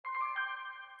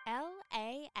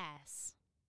LAS.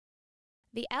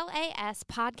 The LAS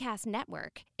Podcast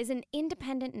Network is an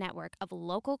independent network of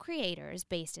local creators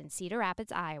based in Cedar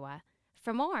Rapids, Iowa.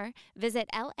 For more, visit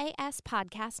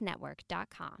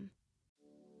laspodcastnetwork.com.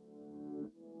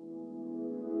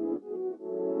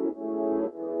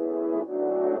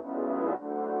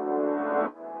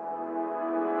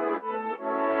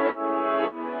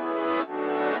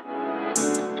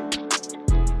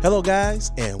 Hello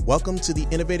guys, and welcome to The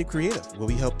Innovative Creative, where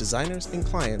we help designers and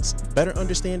clients better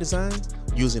understand design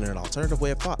using an alternative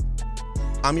way of thought.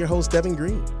 I'm your host, Devin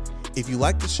Green. If you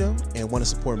like the show and want to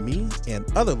support me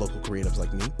and other local creatives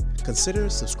like me, consider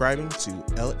subscribing to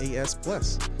LAS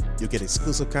Plus. You'll get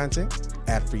exclusive content,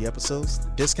 ad-free episodes,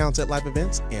 discounts at live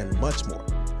events, and much more.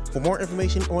 For more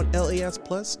information on LAS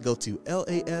Plus, go to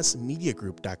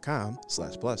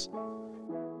lasmediagroup.com/plus.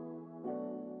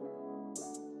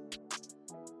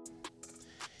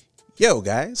 Yo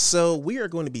guys, so we are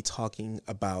going to be talking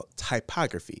about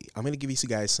typography. I'm going to give you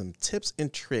guys some tips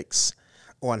and tricks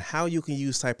on how you can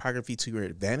use typography to your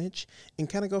advantage and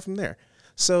kind of go from there.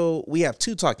 So we have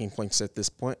two talking points at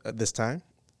this time.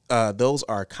 Those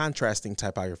are contrasting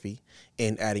typography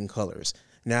and adding colors.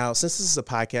 Now, since this is a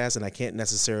podcast and I can't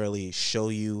necessarily show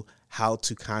you how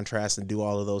to contrast and do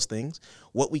all of those things,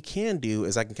 what we can do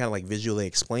is I can kind of like visually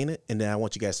explain it, and then I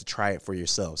want you guys to try it for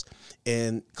yourselves.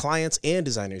 And clients and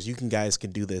designers, you guys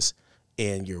can do this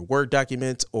in your Word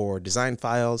document or design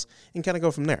files and kind of go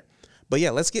from there. But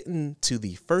yeah, let's get into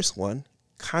the first one,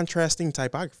 contrasting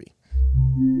typography.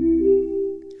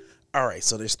 All right,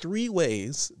 so there's three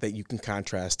ways that you can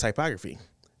contrast typography.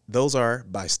 Those are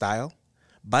by style,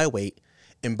 by weight,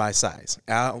 and by size.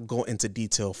 I'll go into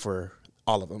detail for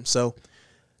all of them. So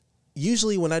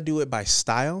usually when I do it by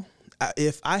style,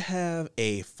 if I have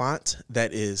a font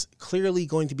that is clearly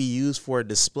going to be used for a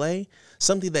display,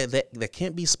 something that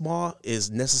can't be small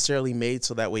is necessarily made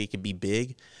so that way it can be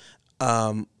big.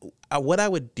 What I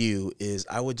would do is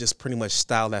I would just pretty much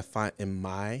style that font in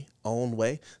my own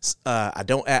way. I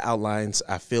don't add outlines.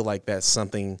 I feel like that's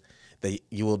something that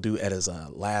you will do as a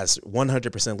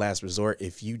 100% last resort.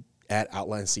 If you add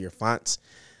outlines to your fonts,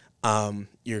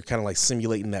 you're kind of like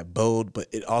simulating that bold, but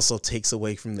it also takes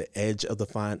away from the edge of the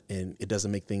font and it doesn't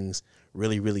make things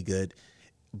really, really good.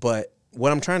 But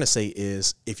what I'm trying to say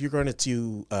is if you're going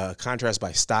to contrast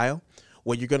by style,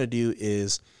 what you're going to do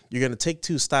is you're going to take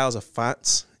two styles of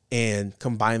fonts and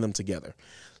combine them together.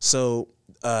 So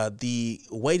the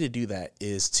way to do that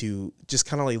is to just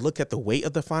kind of like look at the weight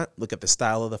of the font, look at the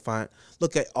style of the font,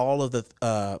 look at all of the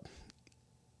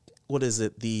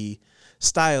the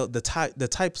style, the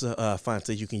types of fonts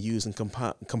that you can use and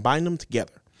combine them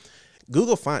together.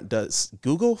 Google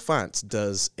Fonts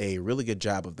does a really good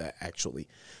job of that, actually.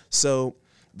 So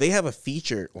they have a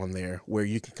feature on there where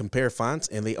you can compare fonts,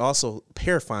 and they also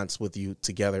pair fonts with you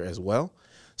together as well.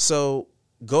 So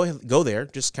go there,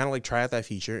 just kind of like try out that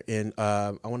feature. And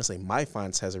I want to say My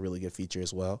Fonts has a really good feature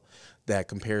as well that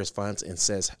compares fonts and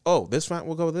says, oh, this font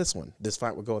will go with this one. This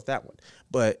font will go with that one.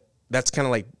 But that's kind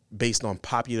of like based on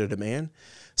popular demand.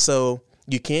 So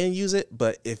you can use it,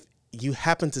 but if you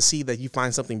happen to see that you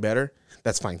find something better,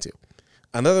 that's fine too.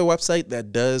 Another website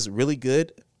that does really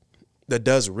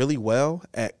well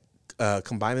at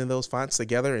combining those fonts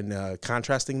together and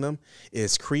contrasting them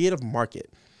is Creative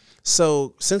Market.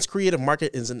 So since Creative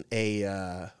Market isn't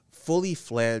a fully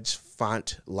fledged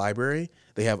font library,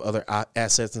 they have other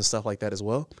assets and stuff like that as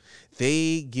well.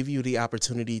 They give you the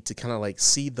opportunity to kind of like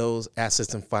see those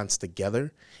assets and fonts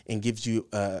together and gives you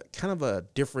kind of a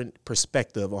different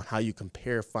perspective on how you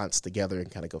compare fonts together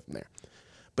and kind of go from there.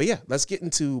 But yeah, let's get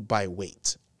into by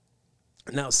weight.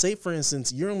 Now, say for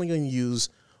instance, you're only going to use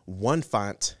one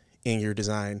font in your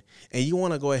design and you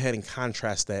want to go ahead and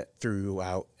contrast that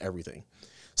throughout everything.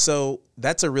 So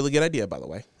that's a really good idea, by the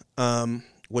way.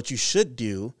 What you should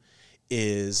do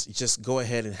is just go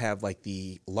ahead and have like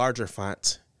the larger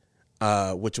font,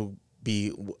 which will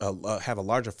be have a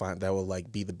larger font that will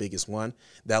like be the biggest one.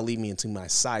 That'll lead me into my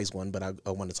size one, but I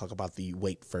want to talk about the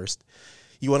weight first.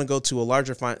 You want to go to a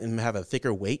larger font and have a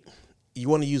thicker weight. You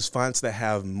want to use fonts that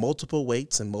have multiple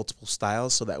weights and multiple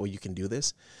styles, so that way you can do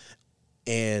this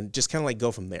and just kind of like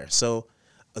go from there. So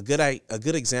a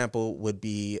good example would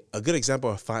be a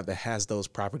font that has those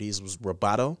properties was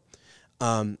Roboto.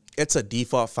 It's a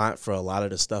default font for a lot of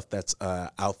the stuff that's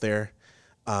out there.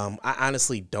 I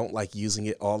honestly don't like using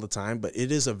it all the time, but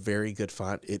it is a very good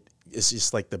font. It's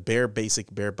just like the bare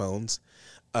bones.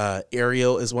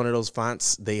 Arial is one of those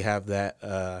fonts. They have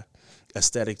that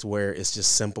aesthetic to where it's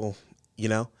just simple, you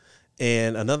know.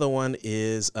 And another one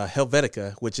is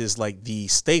Helvetica, which is like the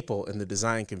staple in the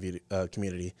design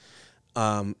community.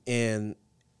 And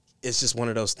it's just one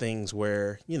of those things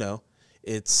where,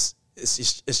 it's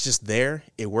just there.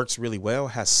 It works really well.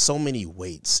 Has so many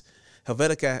weights.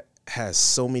 Helvetica has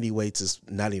so many weights. It's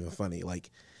not even funny. Like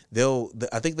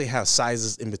I think they have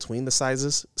sizes in between the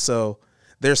sizes. So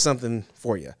there's something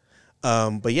for you.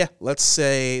 But yeah, let's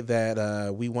say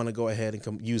that we want to go ahead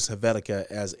and use Helvetica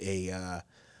as a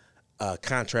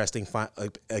contrasting font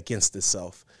against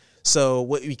itself. So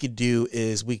what we could do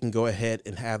is we can go ahead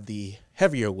and have the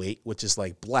heavier weight, which is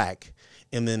like black,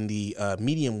 and then the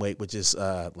medium weight, which is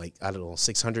like, I don't know,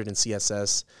 600 in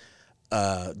CSS,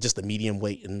 just the medium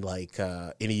weight in like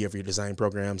any of your design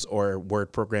programs or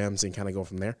Word programs, and kind of go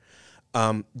from there.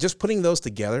 Just putting those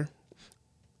together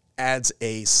adds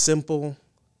a simple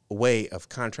way of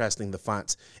contrasting the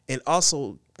fonts, and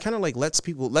also kind of like lets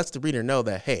the reader know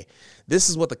that, hey, this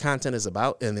is what the content is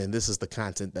about, and then this is the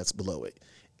content that's below it.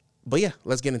 But yeah,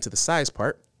 let's get into the size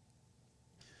part.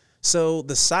 So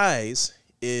the size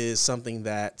is something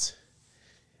that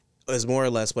is more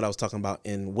or less what I was talking about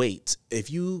in weight.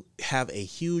 If you have a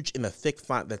huge and a thick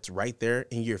font that's right there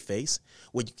in your face,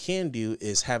 what you can do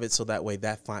is have it so that way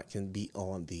that font can be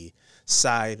on the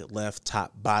side, left,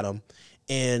 top, bottom.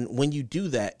 And when you do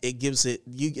that, it gives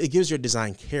your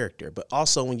design character. But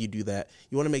also when you do that,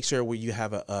 you want to make sure where you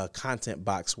have a content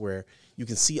box where you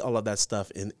can see all of that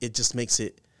stuff, and it just makes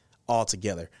it all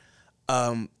together.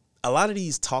 A lot of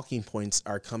these talking points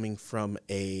are coming from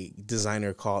a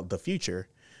designer called The Future.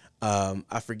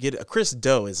 I forget, Chris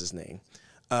Doe is his name.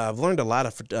 I've learned a lot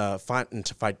of font and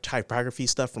typography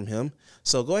stuff from him.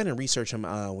 So go ahead and research him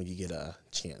when you get a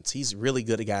chance. He's a really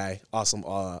good guy,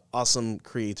 awesome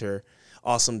creator,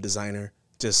 awesome designer,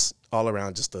 just all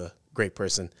around just a great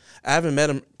person. I haven't met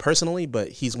him personally, but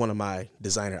he's one of my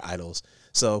designer idols.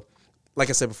 So like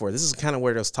I said before, this is kind of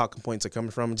where those talking points are coming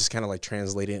from, and just kind of like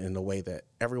translate it in a way that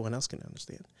everyone else can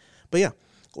understand. But yeah,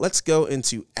 let's go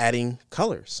into adding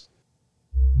colors.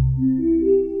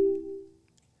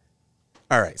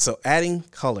 All right, so adding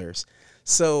colors.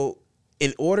 So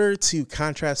in order to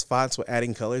contrast fonts with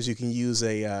adding colors, you can use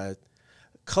a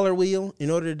color wheel in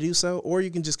order to do so, or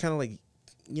you can just kind of like,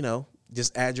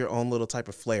 just add your own little type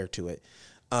of flair to it.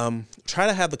 Try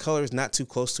to have the colors not too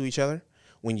close to each other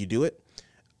when you do it.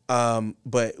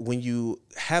 But when you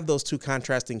have those two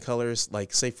contrasting colors,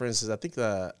 like say for instance, I think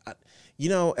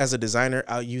as a designer,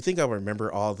 you think I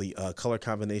remember all the color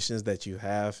combinations that you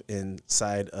have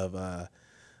inside of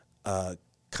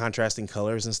contrasting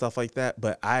colors and stuff like that,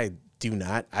 but I do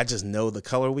not. I just know the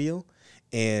color wheel,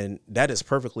 and that is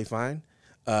perfectly fine.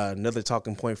 Another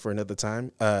talking point for another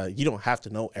time. You don't have to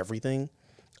know everything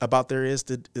about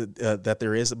that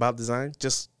there is about design.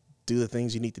 Just do the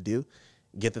things you need to do.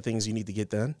 Get the things you need to get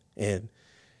done. And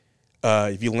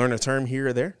if you learn a term here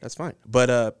or there, that's fine.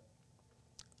 But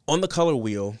on the color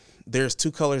wheel, there's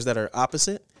two colors that are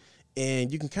opposite,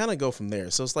 and you can kind of go from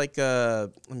there. So it's like, let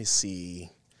me see,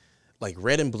 like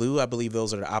red and blue. I believe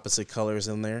those are the opposite colors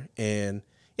in there. And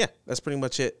yeah, that's pretty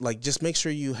much it. Like, just make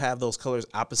sure you have those colors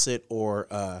opposite or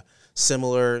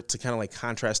similar to kind of like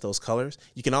contrast those colors.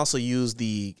 You can also use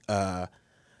the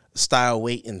style,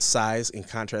 weight, and size and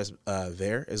contrast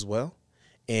there as well,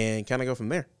 and kind of go from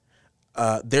there.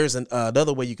 There's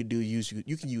another way you could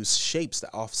you can use shapes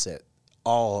to offset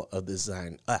all of the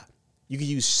design. You can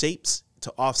use shapes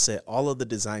to offset all of the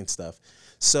design stuff.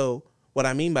 So what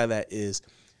I mean by that is,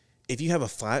 if you have a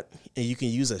font and you can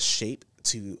use a shape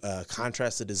to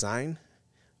contrast the design,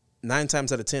 9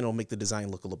 times out of 10 it'll make the design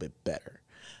look a little bit better.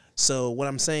 So what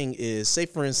I'm saying is, say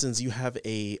for instance, you have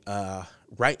a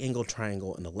right angle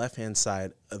triangle in the left-hand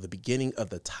side of the beginning of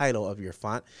the title of your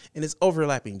font, and it's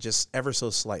overlapping just ever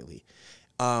so slightly.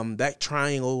 That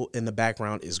triangle in the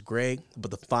background is gray,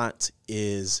 but the font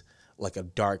is like a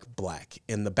dark black,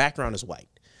 and the background is white.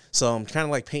 So I'm kind of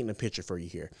like painting a picture for you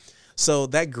here. So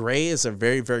that gray is a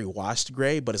very, very washed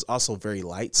gray, but it's also very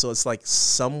light. So it's like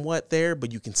somewhat there,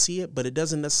 but you can see it, but it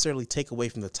doesn't necessarily take away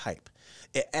from the type.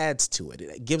 It adds to it.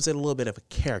 It gives it a little bit of a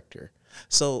character.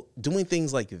 So doing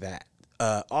things like that.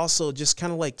 Also, just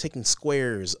kind of like taking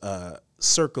squares,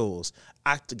 circles,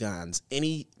 octagons,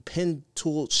 any pen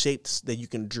tool shapes that you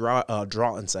can draw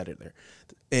inside of there.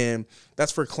 And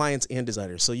that's for clients and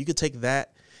designers. So you could take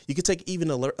that. You could take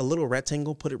even a little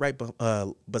rectangle, put it right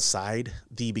beside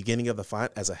the beginning of the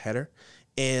font as a header,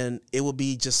 and it will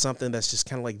be just something that's just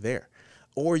kind of like there.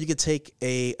 Or you could take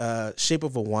a shape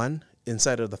of a 1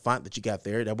 inside of the font that you got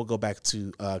there. That will go back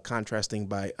to contrasting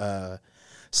by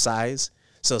size.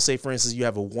 So say, for instance, you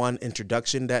have a 1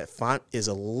 introduction. That font is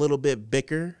a little bit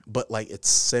bigger, but like it's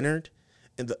centered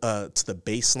in to the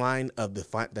baseline of the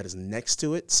font that is next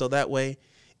to it. So that way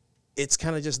it's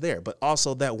kind of just there. But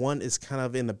also that 1 is kind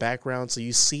of in the background, so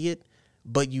you see it,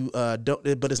 but you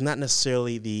don't. But it's not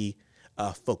necessarily the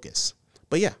focus.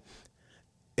 But yeah.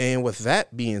 And with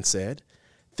that being said,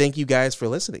 thank you guys for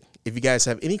listening. If you guys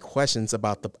have any questions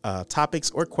about the topics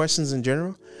or questions in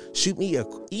general, shoot me an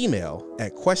email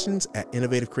at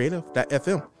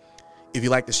questions@innovativecreative.fm. If you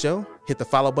like the show, hit the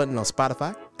follow button on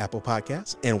Spotify, Apple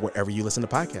Podcasts, and wherever you listen to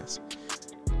podcasts.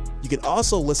 You can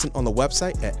also listen on the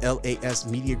website at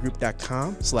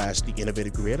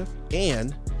lasmediagroup.com/theinnovativecreative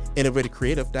and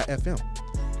innovativecreative.fm.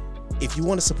 If you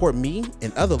want to support me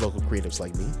and other local creatives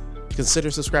like me,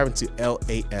 consider subscribing to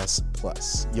LAS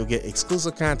Plus. You'll get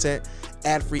exclusive content,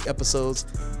 ad-free episodes,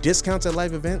 discounts at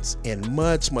live events, and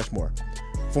much, much more.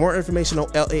 For more information on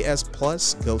LAS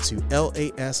Plus, go to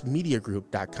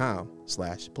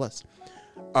lasmediagroup.com/plus.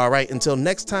 All right, until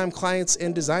next time, clients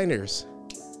and designers,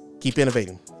 keep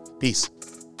innovating. Peace.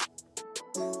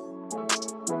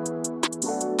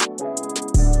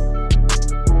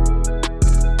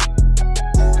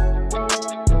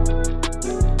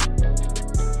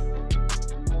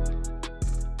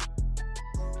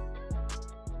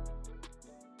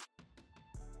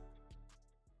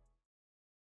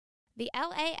 The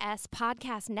LAS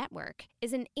Podcast Network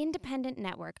is an independent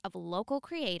network of local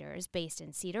creators based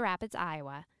in Cedar Rapids,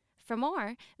 Iowa. For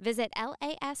more, visit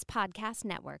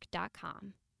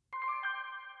laspodcastnetwork.com.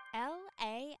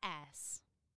 LAS